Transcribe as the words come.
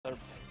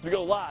So we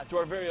go live to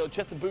our very own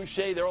Chessa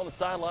Boucher there on the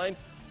sideline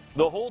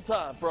the whole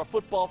time for our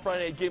Football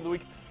Friday Night Game of the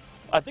Week.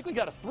 I think we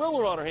got a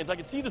thriller on our hands. I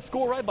can see the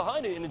score right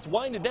behind it, and it's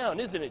winding down,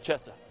 isn't it,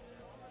 Chessa?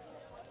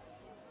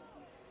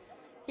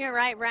 You're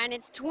right, Brian.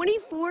 It's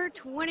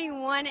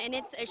 24-21, and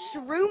it's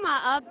Istrouma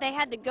up. They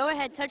had the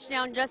go-ahead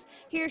touchdown just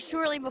here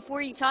shortly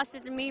before you tossed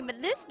it to me.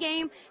 But this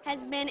game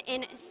has been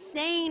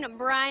insane,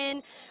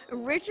 Brian.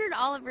 Richard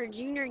Oliver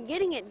Jr.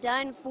 getting it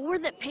done for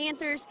the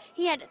Panthers.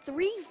 He had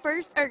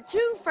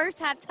two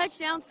first-half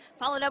touchdowns,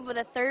 followed up with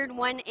a third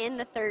one in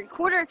the third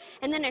quarter.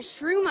 And then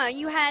Istrouma,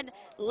 you had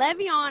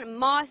Le'Veon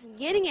Moss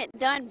getting it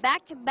done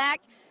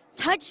back-to-back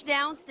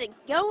touchdowns to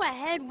go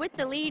ahead with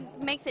the lead,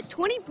 makes it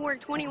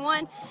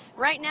 24-21.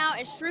 Right now,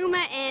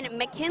 Istrouma and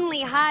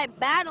McKinley High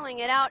battling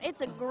it out. It's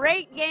a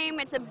great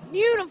game. It's a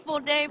beautiful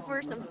day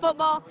for some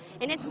football,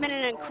 and it's been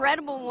an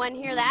incredible one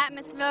here.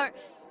 The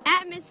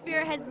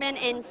atmosphere has been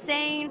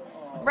insane.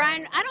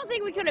 Brian, I don't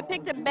think we could have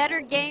picked a better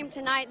game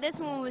tonight. This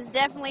one was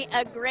definitely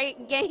a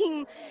great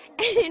game,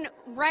 and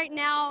right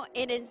now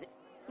it is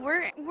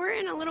We're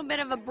in a little bit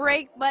of a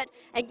break, but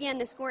again,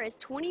 the score is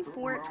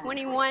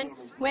 24-21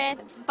 with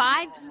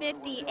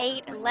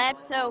 5:58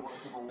 left. So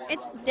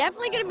it's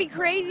definitely going to be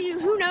crazy.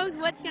 Who knows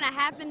what's going to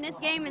happen? This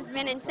game has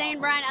been insane,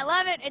 Brian. I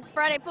love it. It's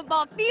Friday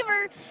Football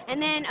Fever.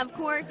 And then, of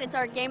course, it's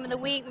our game of the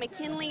week,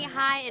 McKinley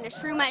High and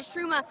Istrouma.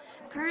 Istrouma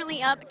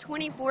currently up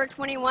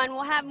 24-21.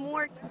 We'll have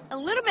more a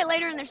little bit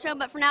later in the show,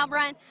 but for now,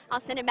 Brian, I'll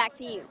send it back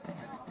to you.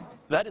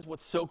 That is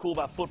what's so cool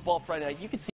about Football Friday Night. You can see